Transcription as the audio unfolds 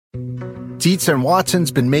Dietz and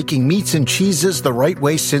Watson's been making meats and cheeses the right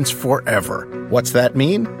way since forever. What's that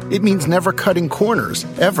mean? It means never cutting corners,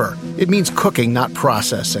 ever. It means cooking, not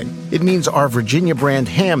processing. It means our Virginia brand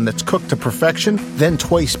ham that's cooked to perfection, then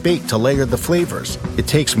twice baked to layer the flavors. It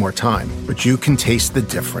takes more time, but you can taste the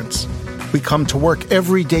difference. We come to work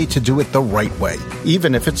every day to do it the right way,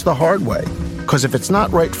 even if it's the hard way. Because if it's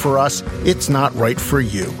not right for us, it's not right for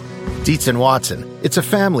you. Dietz and Watson, it's a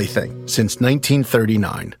family thing since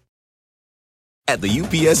 1939. At the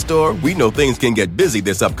UPS Store, we know things can get busy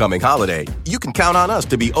this upcoming holiday. You can count on us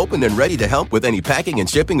to be open and ready to help with any packing and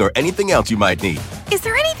shipping or anything else you might need. Is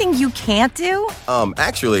there anything you can't do?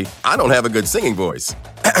 Actually, I don't have a good singing voice.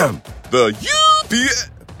 The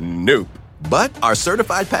UPS... Nope. But our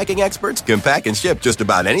certified packing experts can pack and ship just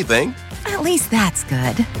about anything. At least that's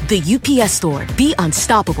good. The UPS Store. Be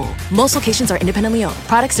unstoppable. Most locations are independently owned.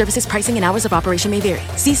 Product, services, pricing, and hours of operation may vary.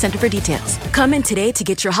 See Center for details. Come in today to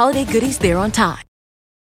get your holiday goodies there on time.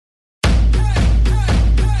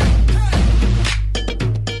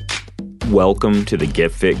 Welcome to the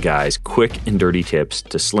Get Fit Guys quick and dirty tips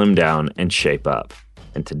to slim down and shape up.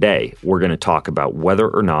 And today, we're going to talk about whether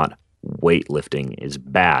or not weightlifting is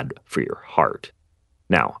bad for your heart.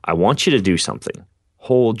 Now, I want you to do something.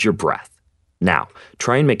 Hold your breath. Now,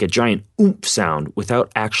 try and make a giant oomph sound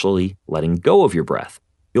without actually letting go of your breath.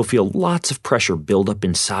 You'll feel lots of pressure build up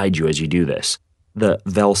inside you as you do this. The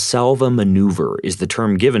Valsalva maneuver is the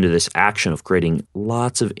term given to this action of creating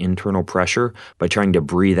lots of internal pressure by trying to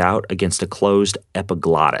breathe out against a closed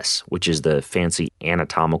epiglottis, which is the fancy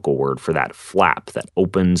anatomical word for that flap that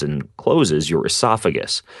opens and closes your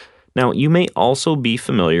esophagus. Now, you may also be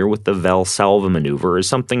familiar with the Valsalva maneuver as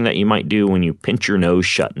something that you might do when you pinch your nose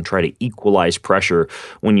shut and try to equalize pressure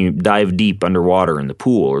when you dive deep underwater in the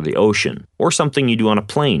pool or the ocean, or something you do on a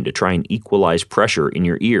plane to try and equalize pressure in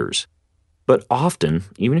your ears. But often,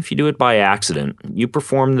 even if you do it by accident, you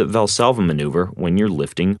perform the Valsalva maneuver when you're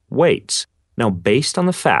lifting weights. Now, based on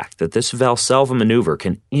the fact that this Valsalva maneuver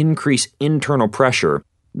can increase internal pressure,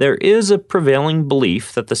 there is a prevailing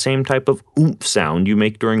belief that the same type of oomph sound you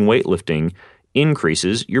make during weightlifting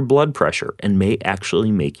increases your blood pressure and may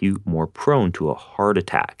actually make you more prone to a heart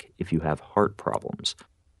attack if you have heart problems.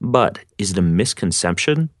 But is it a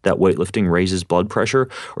misconception that weightlifting raises blood pressure,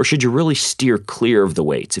 or should you really steer clear of the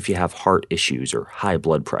weights if you have heart issues or high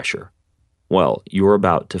blood pressure? Well, you're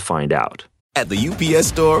about to find out. At the UPS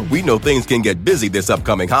Store, we know things can get busy this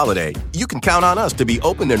upcoming holiday. You can count on us to be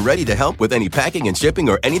open and ready to help with any packing and shipping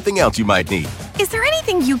or anything else you might need. Is there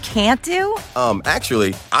anything you can't do?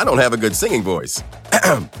 Actually, I don't have a good singing voice.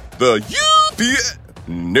 The UPS...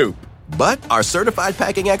 Nope. But our certified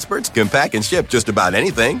packing experts can pack and ship just about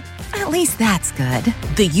anything. At least that's good.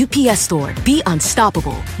 The UPS Store. Be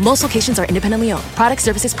unstoppable. Most locations are independently owned. Product,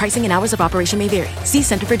 services, pricing, and hours of operation may vary. See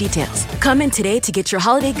Center for details. Come in today to get your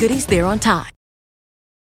holiday goodies there on time.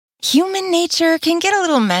 Human nature can get a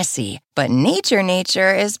little messy, but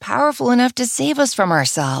nature is powerful enough to save us from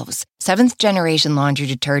ourselves. Seventh Generation Laundry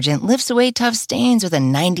Detergent lifts away tough stains with a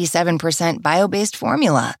 97% bio-based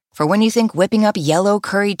formula. For when you think whipping up yellow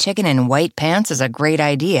curry chicken in white pants is a great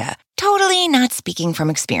idea. Totally not speaking from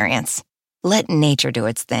experience. Let nature do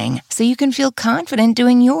its thing so you can feel confident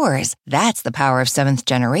doing yours. That's the power of Seventh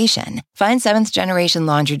Generation. Find Seventh Generation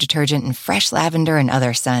Laundry Detergent in fresh lavender and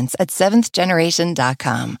other scents at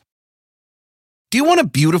seventhgeneration.com. Do you want a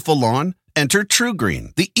beautiful lawn? Enter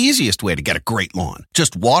TruGreen, the easiest way to get a great lawn.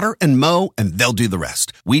 Just water and mow, and they'll do the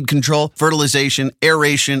rest. Weed control, fertilization,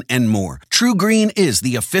 aeration, and more. TruGreen is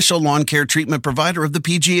the official lawn care treatment provider of the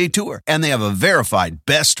PGA Tour, and they have a verified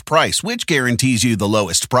best price, which guarantees you the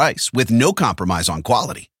lowest price with no compromise on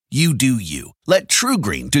quality. You do you. Let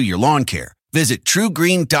TruGreen do your lawn care. Visit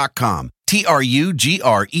TruGreen.com,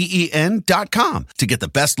 TruGreen.com, to get the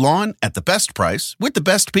best lawn at the best price with the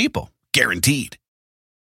best people. Guaranteed.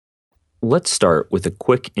 Let's start with a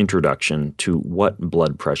quick introduction to what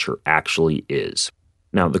blood pressure actually is.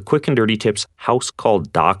 Now, the Quick and Dirty Tips House Call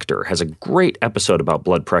Doctor has a great episode about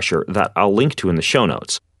blood pressure that I'll link to in the show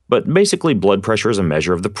notes. But basically, blood pressure is a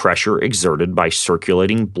measure of the pressure exerted by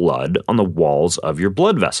circulating blood on the walls of your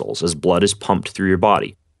blood vessels as blood is pumped through your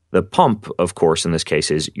body. The pump, of course, in this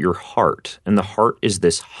case is your heart, and the heart is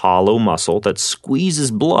this hollow muscle that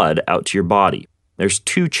squeezes blood out to your body. There's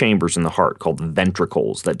two chambers in the heart called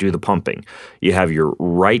ventricles that do the pumping. You have your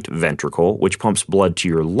right ventricle, which pumps blood to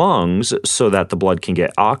your lungs so that the blood can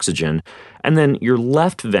get oxygen, and then your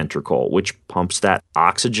left ventricle, which pumps that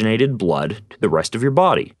oxygenated blood to the rest of your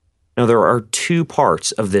body. Now, there are two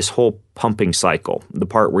parts of this whole pumping cycle. The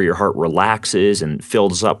part where your heart relaxes and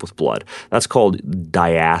fills up with blood. That's called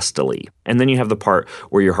diastole. And then you have the part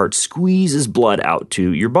where your heart squeezes blood out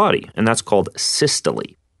to your body, and that's called systole.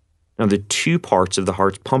 Now, the two parts of the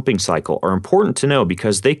heart's pumping cycle are important to know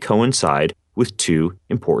because they coincide with two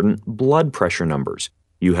important blood pressure numbers.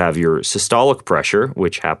 You have your systolic pressure,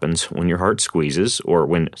 which happens when your heart squeezes or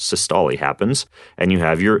when systole happens, and you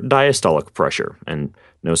have your diastolic pressure. And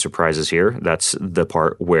no surprises here, that's the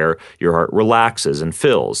part where your heart relaxes and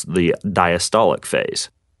fills, the diastolic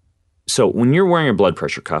phase. So when you're wearing a blood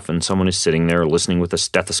pressure cuff and someone is sitting there listening with a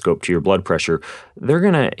stethoscope to your blood pressure, they're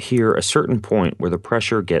going to hear a certain point where the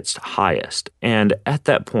pressure gets highest. And at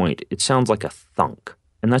that point, it sounds like a thunk.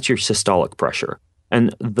 And that's your systolic pressure.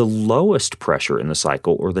 And the lowest pressure in the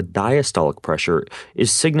cycle, or the diastolic pressure,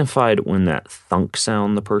 is signified when that thunk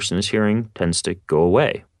sound the person is hearing tends to go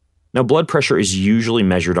away. Now, blood pressure is usually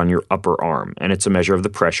measured on your upper arm, and it's a measure of the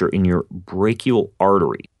pressure in your brachial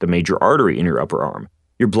artery, the major artery in your upper arm.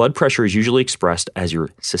 Your blood pressure is usually expressed as your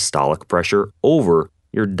systolic pressure over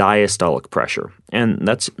your diastolic pressure, and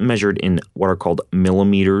that's measured in what are called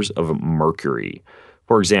millimeters of mercury.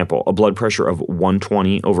 For example, a blood pressure of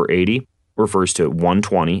 120 over 80 refers to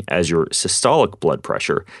 120 as your systolic blood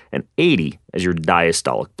pressure and 80 as your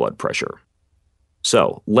diastolic blood pressure.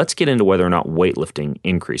 So let's get into whether or not weightlifting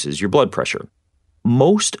increases your blood pressure.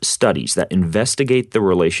 Most studies that investigate the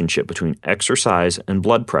relationship between exercise and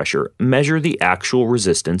blood pressure measure the actual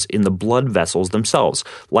resistance in the blood vessels themselves,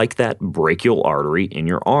 like that brachial artery in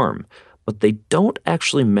your arm, but they don't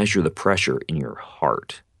actually measure the pressure in your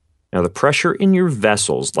heart. Now, the pressure in your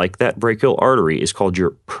vessels, like that brachial artery, is called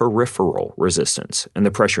your peripheral resistance, and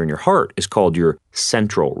the pressure in your heart is called your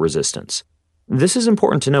central resistance. This is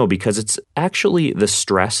important to know because it's actually the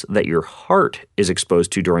stress that your heart is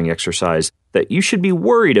exposed to during exercise that you should be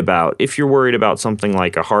worried about if you're worried about something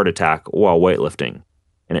like a heart attack while weightlifting.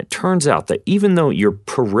 And it turns out that even though your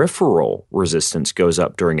peripheral resistance goes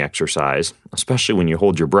up during exercise, especially when you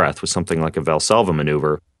hold your breath with something like a Valsalva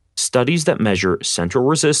maneuver, studies that measure central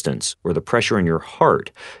resistance, or the pressure in your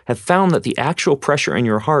heart, have found that the actual pressure in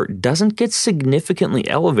your heart doesn't get significantly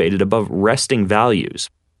elevated above resting values.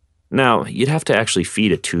 Now, you'd have to actually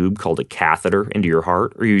feed a tube called a catheter into your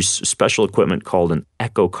heart or use special equipment called an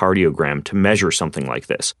echocardiogram to measure something like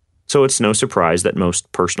this. So it's no surprise that most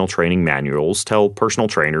personal training manuals tell personal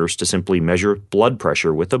trainers to simply measure blood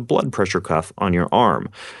pressure with a blood pressure cuff on your arm.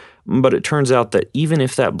 But it turns out that even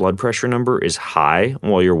if that blood pressure number is high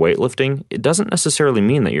while you're weightlifting, it doesn't necessarily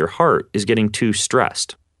mean that your heart is getting too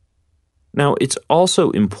stressed. Now, it's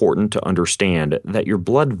also important to understand that your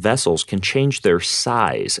blood vessels can change their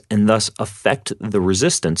size and thus affect the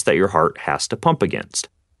resistance that your heart has to pump against.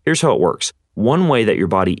 Here's how it works. One way that your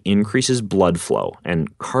body increases blood flow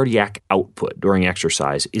and cardiac output during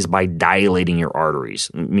exercise is by dilating your arteries,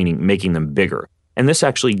 meaning making them bigger. And this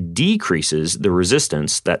actually decreases the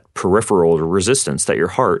resistance, that peripheral resistance that your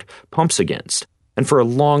heart pumps against. And for a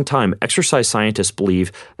long time, exercise scientists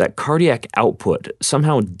believe that cardiac output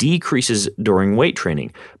somehow decreases during weight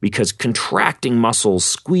training because contracting muscles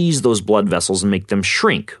squeeze those blood vessels and make them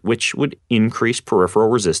shrink, which would increase peripheral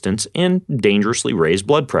resistance and dangerously raise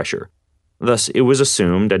blood pressure. Thus, it was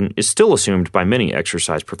assumed, and is still assumed by many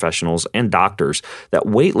exercise professionals and doctors, that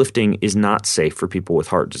weightlifting is not safe for people with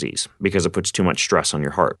heart disease because it puts too much stress on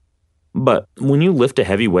your heart. But when you lift a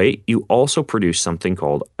heavy weight, you also produce something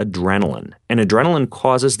called adrenaline. And adrenaline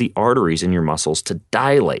causes the arteries in your muscles to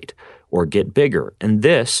dilate or get bigger. And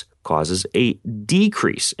this causes a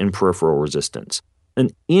decrease in peripheral resistance, an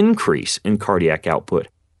increase in cardiac output,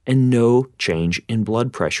 and no change in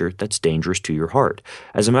blood pressure that's dangerous to your heart.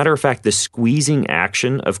 As a matter of fact, the squeezing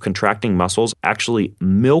action of contracting muscles actually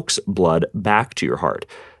milks blood back to your heart.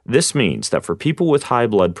 This means that for people with high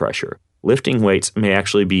blood pressure, lifting weights may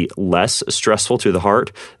actually be less stressful to the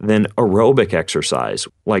heart than aerobic exercise,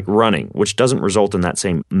 like running, which doesn't result in that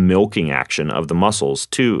same milking action of the muscles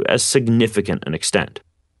to as significant an extent.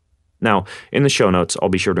 Now, in the show notes, I'll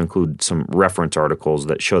be sure to include some reference articles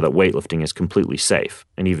that show that weightlifting is completely safe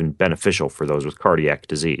and even beneficial for those with cardiac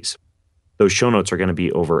disease. Those show notes are going to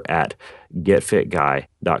be over at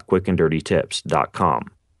getfitguy.quickanddirtytips.com.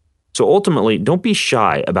 So ultimately, don't be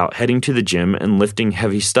shy about heading to the gym and lifting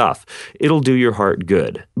heavy stuff. It'll do your heart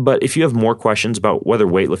good. But if you have more questions about whether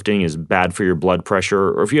weightlifting is bad for your blood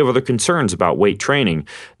pressure, or if you have other concerns about weight training,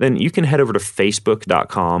 then you can head over to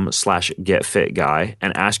facebook.com/getfitguy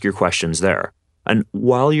and ask your questions there. And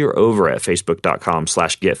while you're over at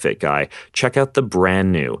facebook.com/getfitguy, check out the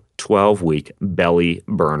brand new 12-week belly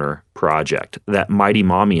burner project that Mighty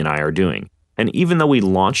Mommy and I are doing. And even though we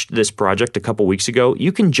launched this project a couple weeks ago,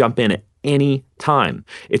 you can jump in at any time.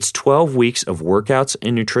 It's 12 weeks of workouts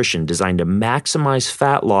and nutrition designed to maximize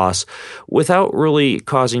fat loss without really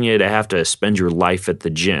causing you to have to spend your life at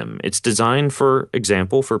the gym. It's designed, for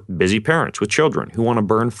example, for busy parents with children who want to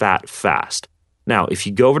burn fat fast. Now, if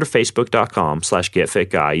you go over to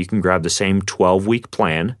facebook.com/getfitguy, you can grab the same 12-week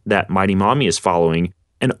plan that Mighty Mommy is following.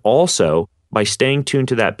 And also, by staying tuned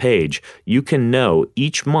to that page, you can know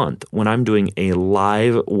each month when I'm doing a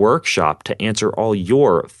live workshop to answer all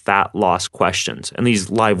your fat loss questions. And these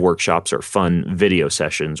live workshops are fun video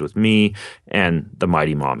sessions with me and the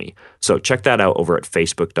Mighty Mommy. So check that out over at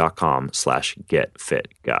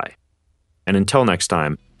facebook.com/getfitguy. And until next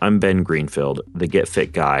time, I'm Ben Greenfield, the Get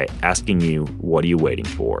Fit Guy, asking you, what are you waiting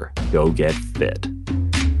for? Go get fit.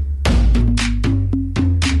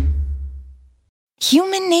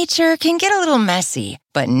 Human nature can get a little messy,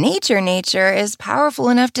 but nature is powerful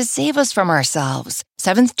enough to save us from ourselves.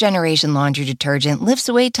 Seventh Generation Laundry Detergent lifts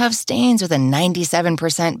away tough stains with a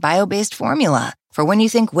 97% bio-based formula. For when you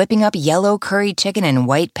think whipping up yellow curry chicken in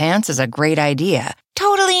white pants is a great idea.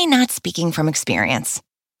 Totally not speaking from experience.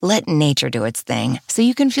 Let nature do its thing so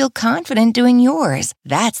you can feel confident doing yours.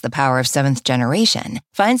 That's the power of Seventh Generation.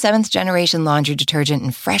 Find Seventh Generation Laundry Detergent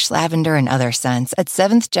in fresh lavender and other scents at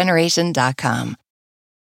seventhgeneration.com.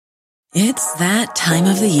 It's that time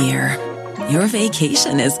of the year. Your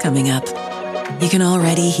vacation is coming up. You can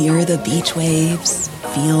already hear the beach waves,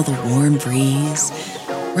 feel the warm breeze,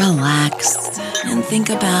 relax, and think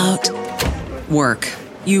about work.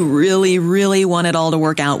 You really, really want it all to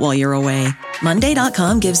work out while you're away.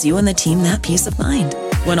 Monday.com gives you and the team that peace of mind.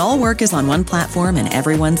 When all work is on one platform and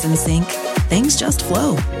everyone's in sync, things just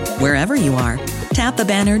flow. Wherever you are, tap the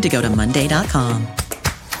banner to go to Monday.com.